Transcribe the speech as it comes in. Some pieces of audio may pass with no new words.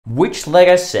Which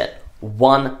LEGO set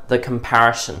won the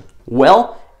comparison?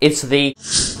 Well, it's the...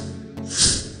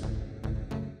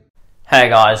 Hey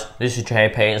guys, this is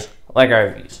JP's LEGO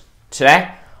Reviews. Today,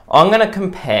 I'm going to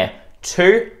compare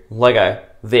two LEGO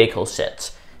vehicle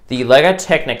sets. The LEGO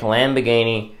Technic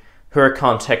Lamborghini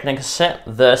Huracan Technica set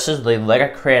versus the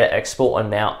LEGO Creator Export and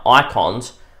Now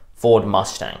Icons Ford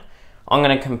Mustang. I'm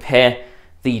going to compare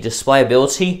the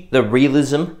displayability, the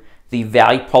realism, the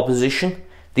value proposition,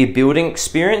 the building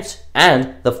experience,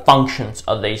 and the functions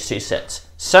of these two sets.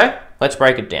 So, let's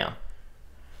break it down.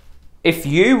 If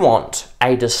you want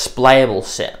a displayable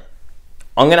set,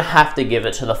 I'm going to have to give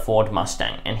it to the Ford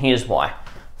Mustang, and here's why.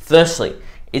 Firstly,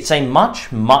 it's a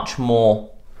much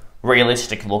more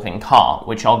realistic looking car,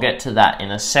 which I'll get to that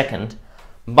in a second,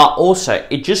 but also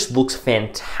it just looks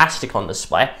fantastic on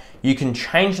display. You can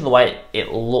change the way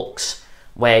it looks,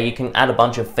 where you can add a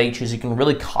bunch of features. You can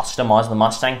really customize the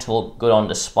Mustang to look good on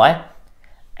display,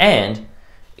 and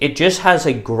it just has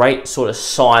a great sort of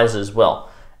size as well.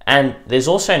 And there's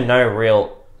also no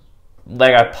real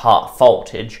LEGO part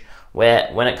faultage, where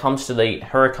when it comes to the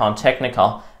Huracan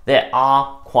Technica, there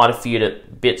are quite a few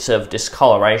bits of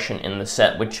discoloration in the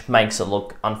set, which makes it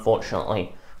look,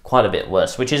 unfortunately, quite a bit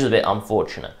worse, which is a bit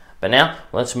unfortunate. But now,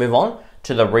 let's move on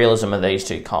to the realism of these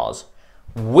two cars.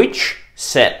 Which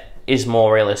set is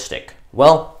more realistic?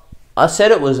 Well, I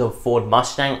said it was a Ford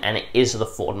Mustang, and it is the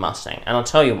Ford Mustang, and I'll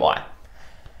tell you why.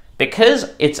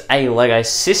 Because it's a LEGO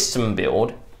system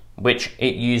build, which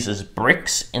it uses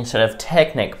bricks instead of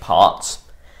Technic parts,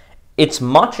 it's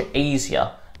much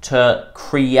easier to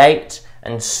create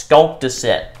and sculpt a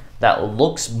set that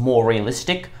looks more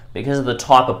realistic because of the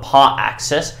type of part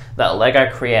access that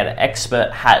LEGO Creator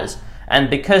Expert has. And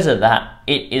because of that,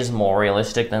 it is more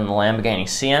realistic than the Lamborghini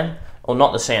Sian, or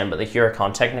not the Sian, but the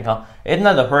Huracan Technica, even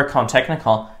though the Huracan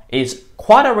Technica is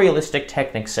quite a realistic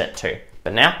Technic set too.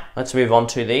 But now, let's move on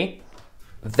to the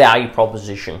value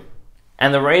proposition.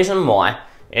 And the reason why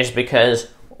is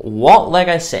because what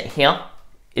LEGO set here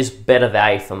is better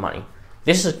value for money.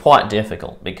 This is quite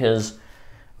difficult because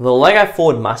the LEGO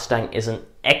Ford Mustang is an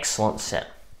excellent set,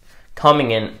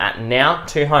 coming in at now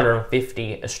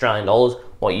 250 Australian dollars,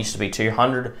 what used to be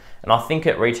 200, and I think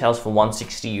it retails for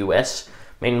 160 US.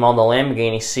 Meanwhile, the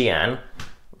Lamborghini Sian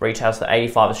retails for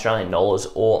 85 Australian dollars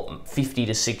or 50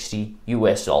 to 60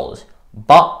 US dollars.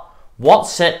 But what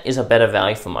set is a better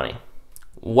value for money?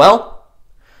 Well,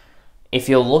 if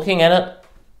you're looking at it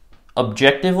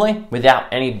objectively,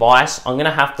 without any bias, I'm going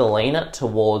to have to lean it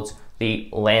towards the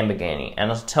Lamborghini,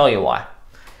 and I'll tell you why.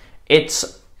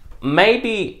 It's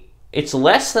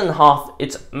less than half,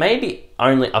 it's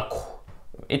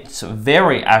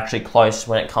very actually close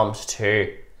when it comes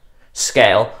to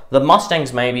scale. The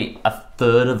Mustang's maybe a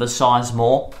third of a size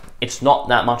more. It's not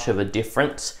that much of a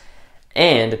difference,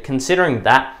 and considering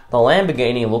that, the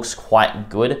Lamborghini looks quite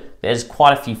good. There's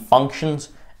quite a few functions,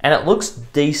 and it looks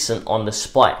decent on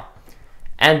display.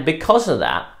 And because of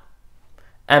that,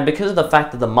 and because of the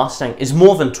fact that the Mustang is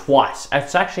more than twice,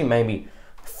 it's actually maybe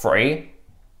three,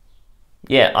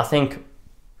 yeah, I think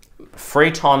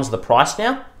 3 times the price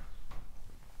now,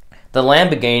 the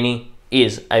Lamborghini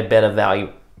is a better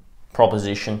value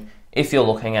proposition if you're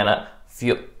looking at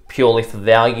it purely for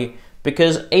value,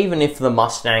 because even if the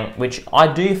Mustang, which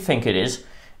I do think it is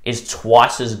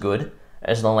twice as good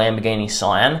as the Lamborghini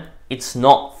Sian, it's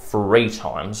not 3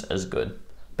 times as good.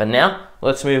 But now,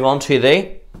 let's move on to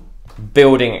the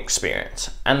building experience.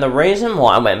 And the reason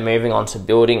why we're moving on to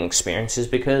building experience is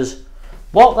because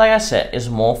what LEGO set is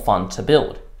more fun to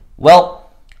build?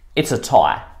 Well, it's a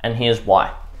tie, and here's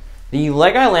why. The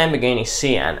LEGO Lamborghini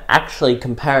Sian actually,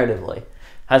 comparatively,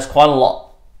 has quite a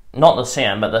lot, not the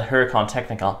Sian, but the Huracan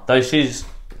Technica. Those two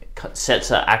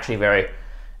sets are actually very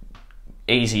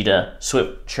easy to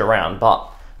switch around, but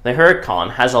the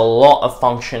Huracan has a lot of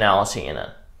functionality in it.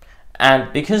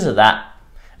 And because of that,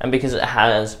 and because it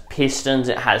has pistons,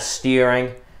 it has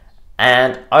steering,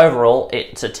 and overall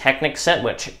it's a Technic set,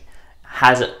 which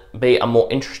has it be a more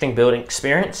interesting building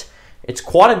experience. It's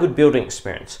quite a good building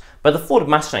experience. But the Ford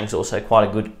Mustang is also quite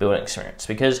a good building experience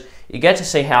because you get to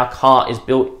see how a car is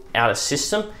built out of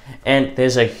system, and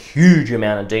there's a huge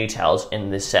amount of details in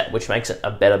this set, which makes it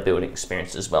a better building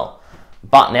experience as well.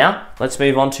 But now, let's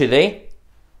move on to the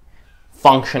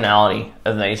functionality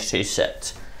of these two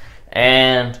sets.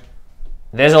 And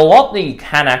there's a lot that you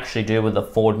can actually do with the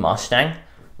Ford Mustang,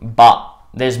 but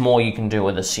there's more you can do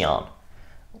with the Sian.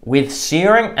 With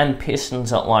steering and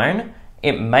pistons alone,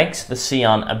 it makes the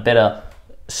Sian a better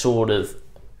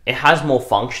it has more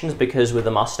functions, because with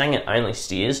the Mustang it only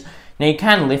steers. Now you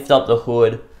can lift up the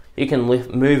hood, you can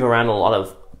move around a lot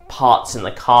of parts in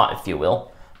the car, if you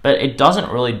will, but it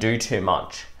doesn't really do too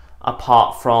much.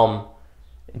 apart from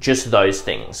just those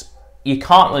things. You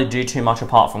can't really do too much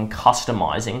apart from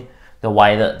customizing the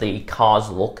way that the cars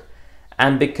look,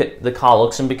 and because the car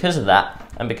looks, and because of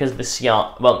that, and because the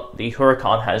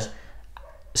Huracan has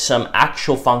some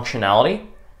actual functionality,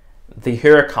 the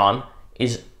Huracan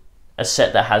is a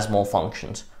set that has more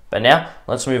functions. But now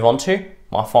let's move on to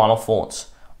my final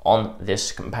thoughts on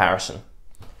this comparison.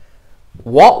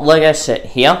 What Lego set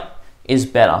here is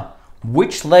better?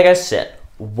 Which Lego set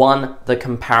won the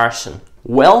comparison?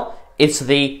 Well, it's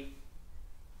the...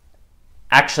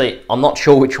 Actually, I'm not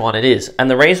sure which one it is. And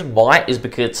the reason why is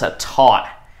because it's a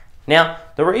tie. Now,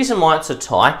 the reason why it's a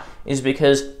tie is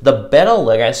because the better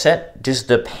Lego set just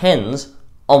depends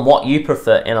on what you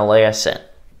prefer in a Lego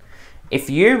set. If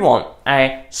you want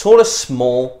a sort of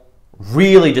small,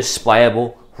 really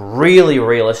displayable, really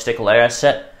realistic Lego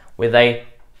set with a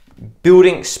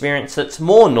building experience that's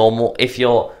more normal if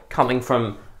you're coming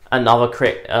from another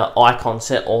icon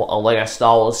set or a Lego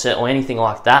Star Wars set or anything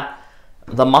like that,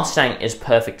 the Mustang is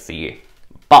perfect for you.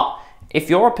 But if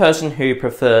you're a person who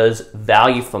prefers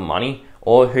value for money,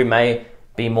 or who may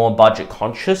be more budget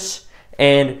conscious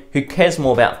and who cares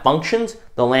more about functions,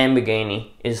 the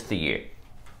Lamborghini is for you.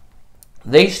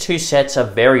 These two sets are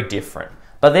very different,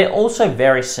 but they're also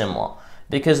very similar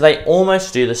because they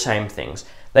almost do the same things.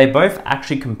 They both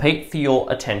actually compete for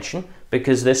your attention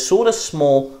because they're sort of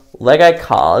small Lego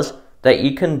cars that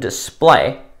you can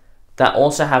display that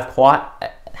also have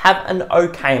an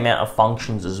okay amount of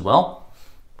functions as well.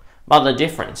 But the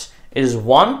difference is,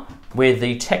 one, with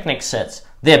the Technic sets,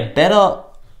 they're better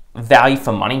value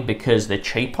for money because they're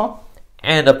cheaper,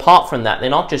 and apart from that, they're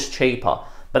not just cheaper,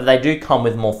 but they do come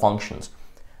with more functions.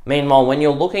 Meanwhile, when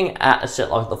you're looking at a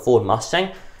set like the Ford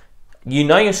Mustang, you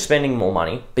know you're spending more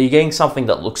money, but you're getting something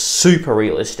that looks super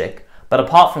realistic. But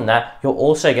apart from that, you're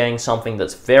also getting something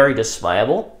that's very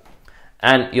displayable,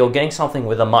 and you're getting something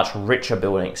with a much richer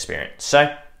building experience.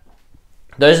 So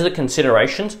those are the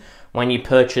considerations when you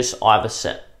purchase either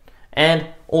set. And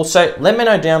also, let me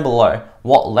know down below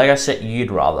what Lego set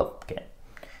you'd rather get.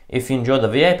 If you enjoyed the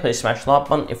video, please smash the like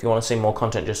button. If you want to see more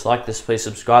content just like this, please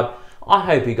subscribe. I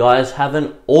hope you guys have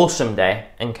an awesome day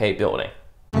and keep building.